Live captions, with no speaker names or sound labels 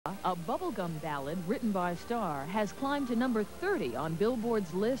A bubblegum ballad written by Star has climbed to number 30 on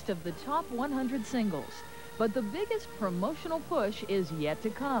Billboard's list of the top 100 singles. But the biggest promotional push is yet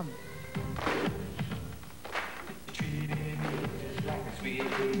to come.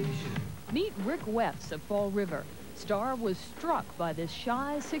 Meet Rick West of Fall River. Star was struck by this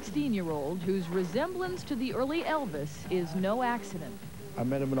shy 16-year-old whose resemblance to the early Elvis is no accident. I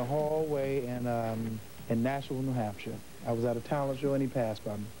met him in a hallway in Nashville, New Hampshire. I was at a talent show and he passed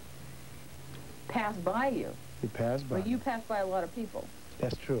by me. Passed by you? He passed by me. But you passed by a lot of people.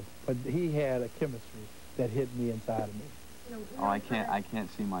 That's true. But he had a chemistry that hit me inside of me. Oh, I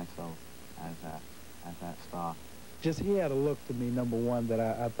can't see myself as that Star. Just he had a look to me, number one, that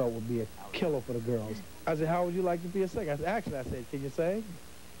I thought would be a killer for the girls. I said, how would you like to be a singer? I said, can you sing?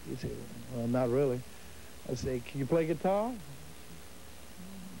 He said, well, not really. I said, can you play guitar?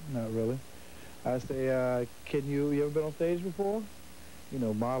 Not really. I say, you ever been on stage before? You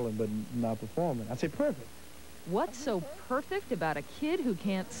know, modeling, but not performing. I say, perfect. What's so perfect about a kid who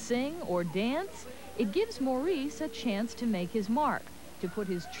can't sing or dance? It gives Maurice a chance to make his mark, to put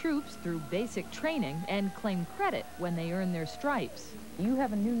his troops through basic training and claim credit when they earn their stripes. You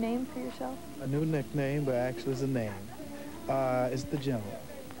have a new name for yourself? A new nickname, but actually it's a name. It's the General.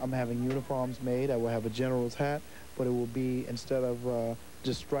 I'm having uniforms made. I will have a general's hat, but it will be, instead of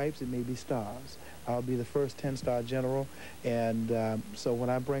just stripes, it may be stars. I'll be the first 10-star general, and so when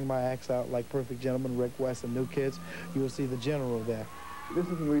I bring my acts out like Perfect Gentleman, Rick West, and New Kids, you will see the general there. This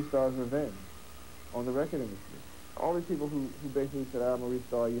is Maurice Star's revenge on the record industry. All these people who basically said, Maurice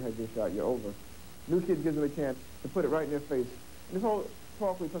Star, you had your shot, you're over. New Kids gives them a chance to put it right in their face. And this whole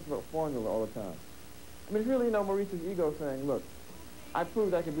talk we talk about formula all the time. I mean, it's really, Maurice's ego saying, look, I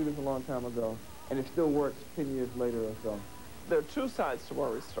proved I could do this a long time ago, and it still works 10 years later or so. There are two sides to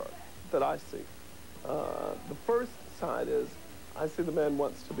Maurice Star that I see. The first side is, I see the man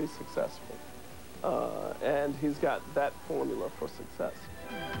wants to be successful, and he's got that formula for success.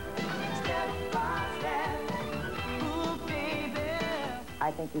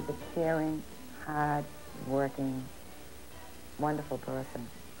 I think he's a caring, hard-working, wonderful person.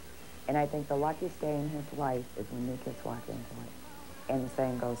 And I think the luckiest day in his life is when new kids walk into it. And the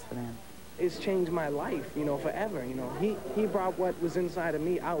same goes for them. It's changed my life, forever. He brought what was inside of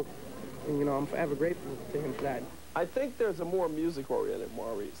me out. And, I'm forever grateful to him for that. I think there's a more music-oriented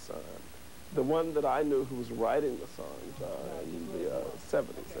Maurice. The one that I knew who was writing the songs in the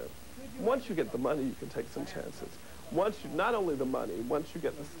 70s. Once you get the money, you can take some chances. Not only the money, once you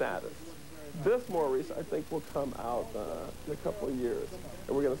get the status. This Maurice, I think, will come out in a couple of years,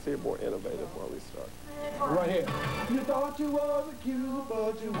 and we're going to see a more innovative Maurice Star. Right here. You thought you was a cute,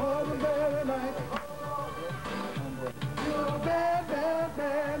 but you wasn't very nice. You're a bad, bad,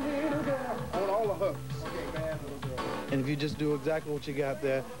 bad little girl. I want all the hooks. Okay, bad little girl. And if you just do exactly what you got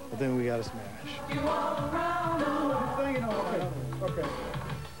there, well, then we got to smash. You walk around, okay.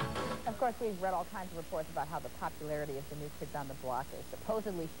 Of course, we've read all kinds of reports about how the popularity of the New Kids on the Block is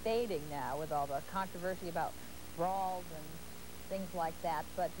supposedly fading now with all the controversy about brawls and things like that.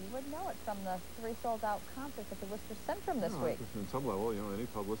 But you wouldn't know it from the 3 sold-out concerts at the Worcester Centrum this week. On some level, any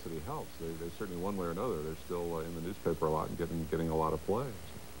publicity helps. They certainly, one way or another, they're still in the newspaper a lot and getting a lot of play.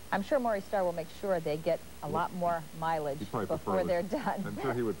 I'm sure Maurice Star will make sure they get a lot more mileage before they're done. I'm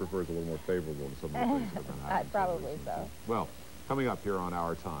sure he would prefer it's a little more favorable to some of the things that have been happening. Probably so. Well, coming up here on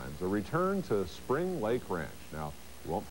Our Times, a return to Spring Lake Ranch. Now,